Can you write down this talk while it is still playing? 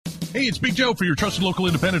Hey, it's Big Joe for your trusted local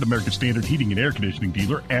independent American Standard heating and air conditioning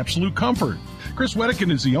dealer, Absolute Comfort. Chris Wedekin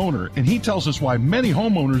is the owner, and he tells us why many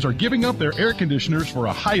homeowners are giving up their air conditioners for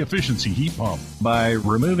a high-efficiency heat pump. By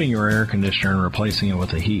removing your air conditioner and replacing it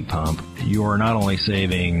with a heat pump, you are not only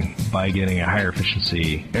saving by getting a higher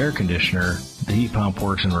efficiency air conditioner, the heat pump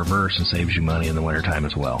works in reverse and saves you money in the wintertime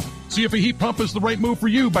as well. See if a heat pump is the right move for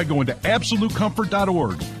you by going to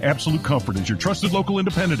AbsoluteComfort.org. Absolute Comfort is your trusted local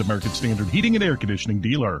independent American Standard heating and air conditioning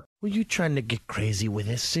dealer. Were you trying to get crazy with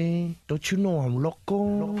this, eh? Don't you know I'm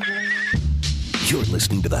loco? You're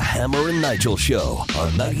listening to the Hammer and Nigel Show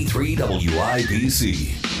on 93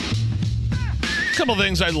 WIBC. A couple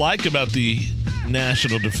things I like about the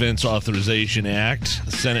National Defense Authorization Act.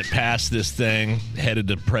 The Senate passed this thing, headed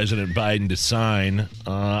to President Biden to sign.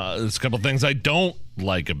 There's a couple things I don't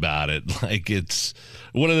like about it. Like, it's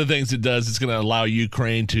one of the things it does, it's going to allow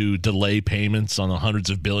Ukraine to delay payments on the hundreds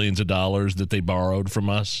of billions of dollars that they borrowed from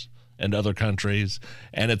us and other countries.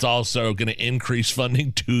 And it's also going to increase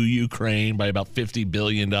funding to Ukraine by about $50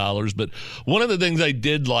 billion. But one of the things I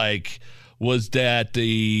did like was that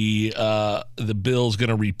the bill's going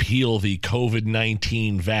to repeal the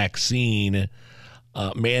COVID-19 vaccine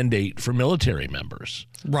mandate for military members.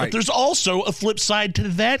 Right. But there's also a flip side to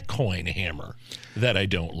that coin, Hammer, that I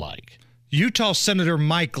don't like. Utah Senator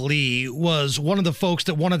Mike Lee was one of the folks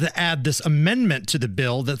that wanted to add this amendment to the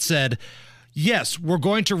bill that said, yes, we're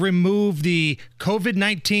going to remove the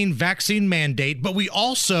COVID-19 vaccine mandate, but we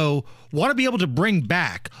also want to be able to bring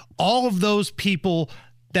back all of those people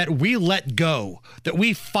that we let go, that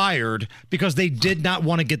we fired because they did not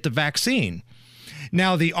want to get the vaccine.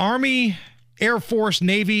 Now, the Army, Air Force,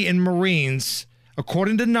 Navy, and Marines,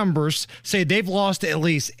 according to numbers, say they've lost at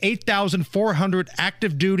least 8,400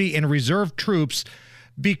 active duty and reserve troops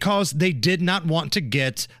because they did not want to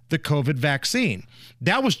get the COVID vaccine.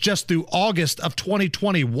 That was just through August of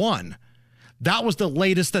 2021. That was the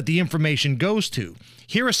latest that the information goes to.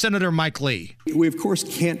 Here is Senator Mike Lee. We, of course,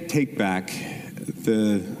 can't take back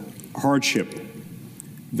the hardship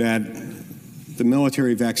that the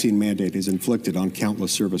military vaccine mandate has inflicted on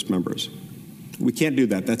countless service members. We can't do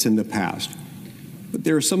that. That's in the past. But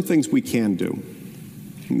there are some things we can do.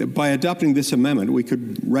 By adopting this amendment, we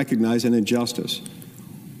could recognize an injustice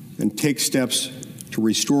and take steps to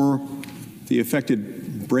restore the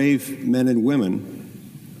affected brave men and women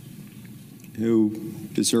who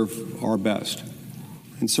deserve our best.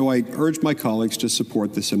 And so I urge my colleagues to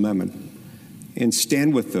support this amendment and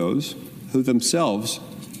stand with those who themselves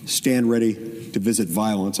stand ready to visit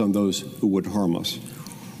violence on those who would harm us.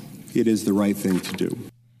 It is the right thing to do.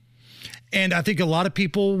 And I think a lot of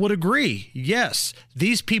people would agree. Yes,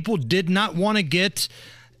 these people did not want to get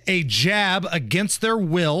a jab against their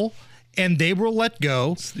will, and they were let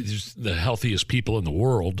go. These are the healthiest people in the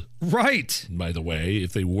world. Right. By the way,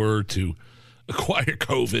 if they were to acquire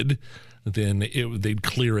COVID, then they'd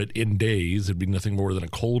clear it in days. It'd be nothing more than a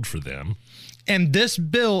cold for them. And this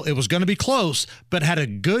bill, it was going to be close, but had a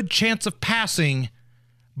good chance of passing.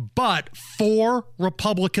 But 4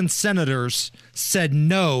 Republican senators said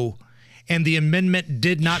no, and the amendment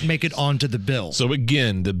did not make it onto the bill. So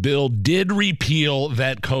again, the bill did repeal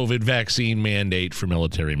that COVID vaccine mandate for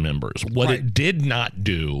military members. What it did not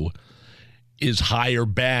do is hire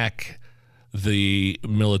back the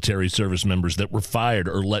military service members that were fired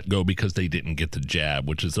or let go because they didn't get the jab,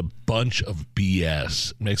 which is a bunch of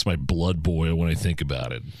BS. It makes my blood boil when I think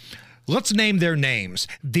about it. Let's name their names.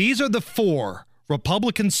 These are the 4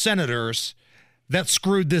 Republican senators that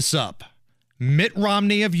screwed this up. Mitt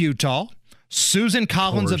Romney of Utah, Susan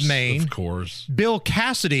Collins of Maine, of course, Bill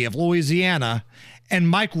Cassidy of Louisiana, and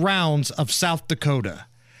Mike Rounds of South Dakota.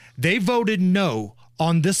 They voted no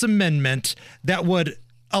on this amendment that would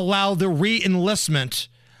allow the re-enlistment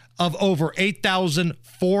of over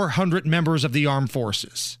 8,400 members of the armed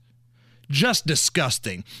forces. Just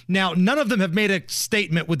disgusting. Now, none of them have made a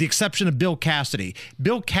statement with the exception of Bill Cassidy.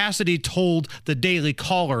 Bill Cassidy told the Daily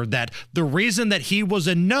Caller that the reason that he was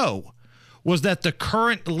a no was that the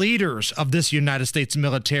current leaders of this United States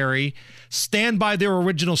military stand by their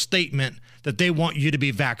original statement that they want you to be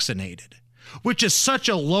vaccinated, which is such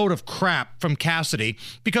a load of crap from Cassidy,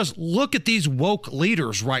 because look at these woke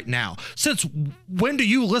leaders right now. Since when do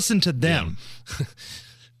you listen to them?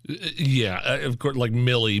 Yeah, of course, like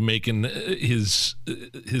Milley making his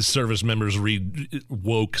service members read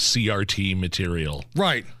woke CRT material.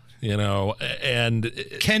 Right. You know, and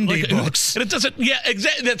Kendi books. And it doesn't,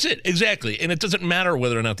 exactly. That's it, exactly. And it doesn't matter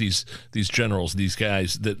whether or not these generals, these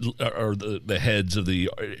guys that are the heads of the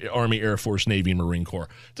Army, Air Force, Navy, and Marine Corps,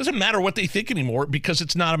 it doesn't matter what they think anymore because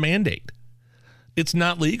it's not a mandate. It's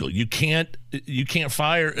not legal. You can't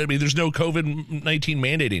fire. I mean, there's no COVID-19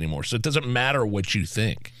 mandate anymore, so it doesn't matter what you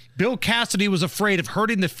think. Bill Cassidy was afraid of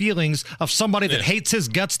hurting the feelings of somebody that hates his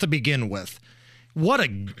guts to begin with. What a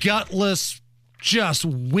gutless, just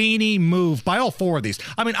weenie move by all four of these.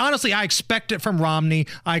 I mean, honestly, I expect it from Romney.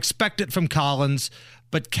 I expect it from Collins.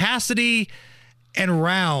 But Cassidy and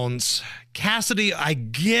Rounds, Cassidy, I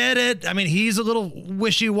get it. I mean, he's a little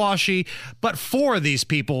wishy-washy. But four of these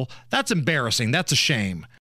people, that's embarrassing. That's a shame.